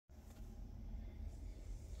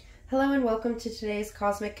Hello and welcome to today's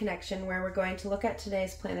Cosmic Connection, where we're going to look at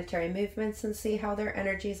today's planetary movements and see how their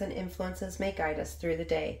energies and influences may guide us through the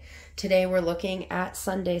day. Today we're looking at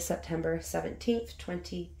Sunday, September 17th,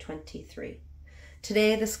 2023.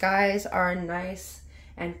 Today the skies are nice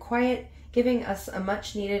and quiet, giving us a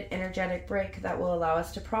much needed energetic break that will allow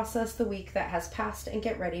us to process the week that has passed and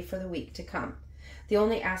get ready for the week to come. The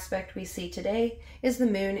only aspect we see today is the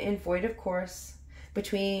moon in void of course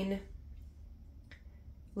between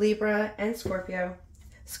Libra and Scorpio,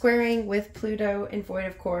 squaring with Pluto in void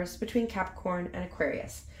of course between Capricorn and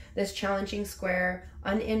Aquarius. This challenging square,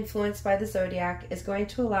 uninfluenced by the zodiac, is going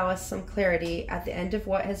to allow us some clarity at the end of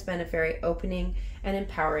what has been a very opening and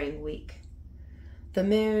empowering week. The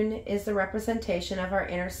moon is the representation of our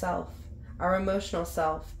inner self, our emotional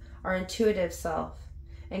self, our intuitive self,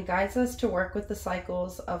 and guides us to work with the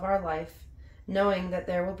cycles of our life, knowing that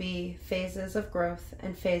there will be phases of growth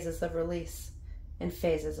and phases of release and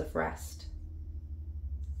phases of rest.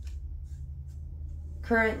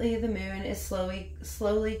 Currently, the moon is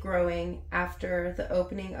slowly growing after the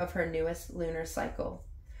opening of her newest lunar cycle.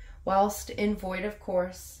 Whilst in void of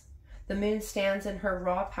course, the moon stands in her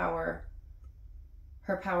raw power.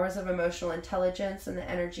 Her powers of emotional intelligence and the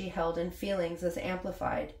energy held in feelings is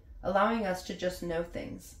amplified, allowing us to just know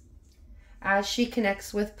things. As she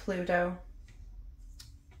connects with Pluto,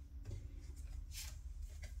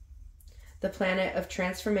 the planet of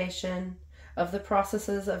transformation, of the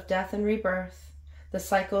processes of death and rebirth, the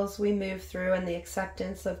cycles we move through, and the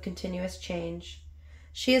acceptance of continuous change,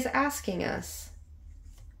 she is asking us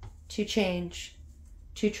to change,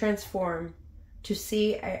 to transform, to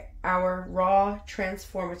see our raw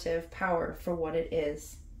transformative power for what it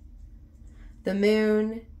is. The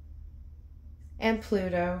moon and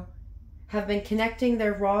Pluto have been connecting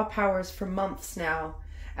their raw powers for months now,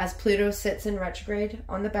 as Pluto sits in retrograde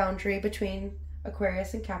on the boundary between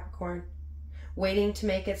Aquarius and Capricorn, waiting to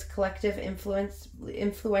make its collective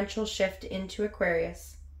influential shift into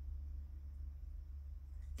Aquarius.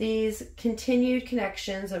 These continued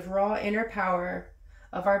connections of raw inner power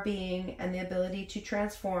of our being and the ability to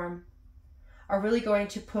transform are really going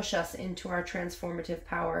to push us into our transformative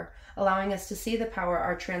power, allowing us to see the power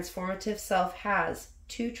our transformative self has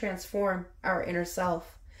to transform our inner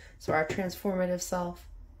self. So our transformative self,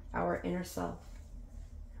 our inner self.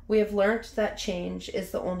 We have learnt that change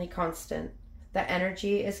is the only constant, that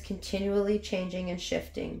energy is continually changing and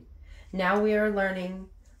shifting. Now we are learning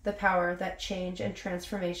the power that change and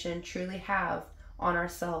transformation truly have on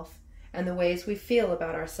ourselves and the ways we feel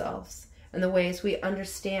about ourselves and the ways we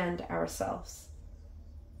understand ourselves.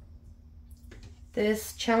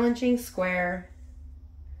 This challenging square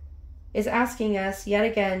is asking us yet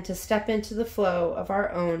again to step into the flow of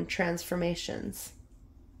our own transformations.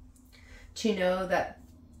 To know that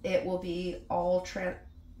it will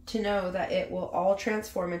all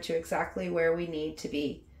transform into exactly where we need to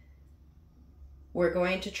be. We're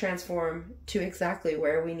going to transform to exactly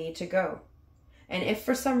where we need to go. And if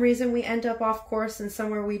for some reason we end up off course and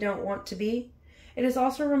somewhere we don't want to be, it is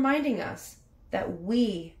also reminding us that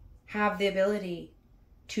we have the ability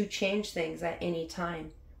to change things at any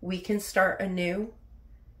time. We can start anew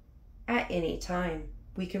at any time.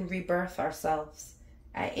 We can rebirth ourselves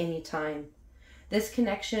at any time. This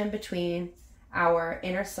connection between our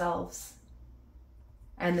inner selves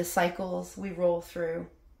and the cycles we roll through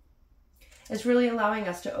is really allowing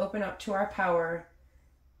us to open up to our power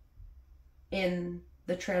in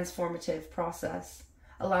the transformative process,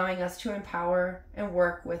 allowing us to empower and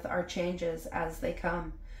work with our changes as they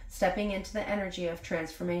come, stepping into the energy of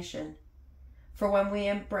transformation. For when we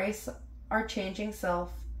embrace our changing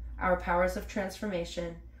self, our powers of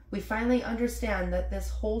transformation, we finally understand that this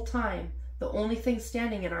whole time, the only thing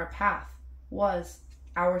standing in our path was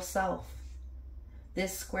ourself.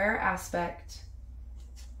 This square aspect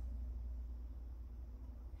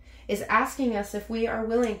is asking us if we are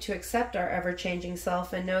willing to accept our ever-changing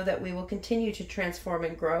self and know that we will continue to transform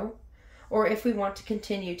and grow, or if we want to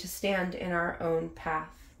continue to stand in our own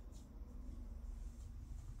path.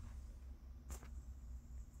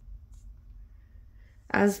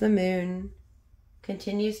 As the moon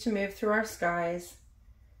continues to move through our skies,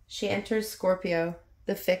 she enters Scorpio,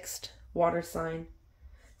 the fixed water sign.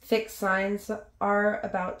 Fixed signs are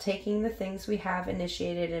about taking the things we have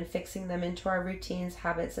initiated and fixing them into our routines,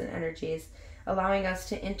 habits, and energies, allowing us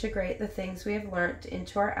to integrate the things we have learnt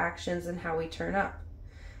into our actions and how we turn up.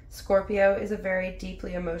 Scorpio is a very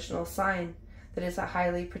deeply emotional sign that is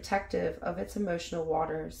highly protective of its emotional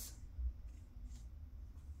waters.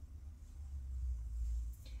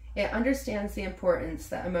 It understands the importance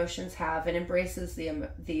that emotions have and embraces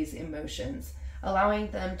these emotions,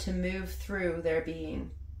 allowing them to move through their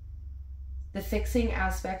being. The fixing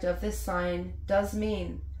aspect of this sign does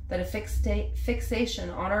mean that a fixation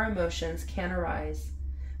on our emotions can arise,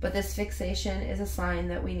 but this fixation is a sign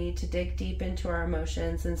that we need to dig deep into our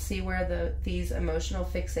emotions and see where these emotional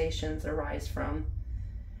fixations arise from.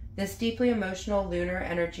 This deeply emotional lunar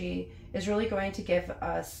energy is really going to get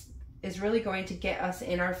us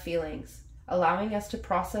in our feelings, allowing us to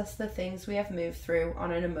process the things we have moved through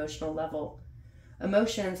on an emotional level.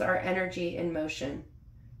 Emotions are energy in motion.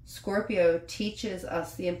 Scorpio teaches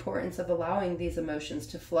us the importance of allowing these emotions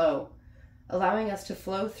to flow, allowing us to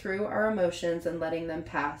flow through our emotions and letting them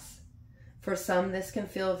pass. For some, this can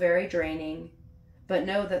feel very draining, but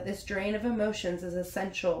know that this drain of emotions is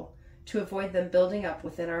essential to avoid them building up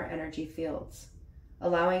within our energy fields,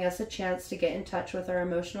 allowing us a chance to get in touch with our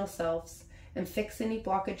emotional selves and fix any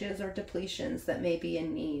blockages or depletions that may be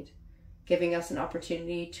in need, giving us an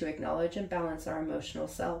opportunity to acknowledge and balance our emotional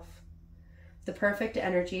self. The perfect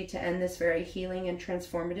energy to end this very healing and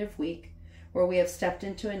transformative week, where we have stepped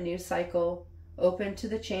into a new cycle, open to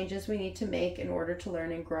the changes we need to make in order to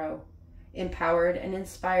learn and grow, empowered and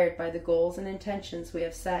inspired by the goals and intentions we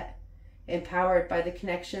have set, empowered by the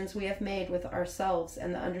connections we have made with ourselves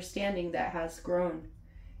and the understanding that has grown,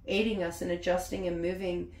 aiding us in adjusting and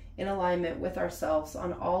moving in alignment with ourselves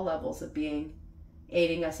on all levels of being,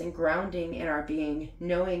 aiding us in grounding in our being,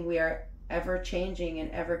 knowing we are ever changing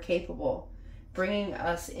and ever capable, bringing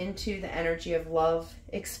us into the energy of love,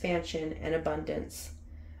 expansion, and abundance.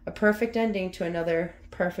 A perfect ending to another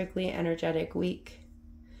perfectly energetic week,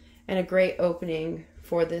 and a great opening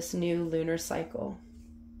for this new lunar cycle.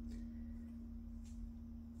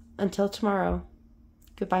 Until tomorrow,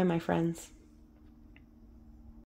 goodbye, my friends.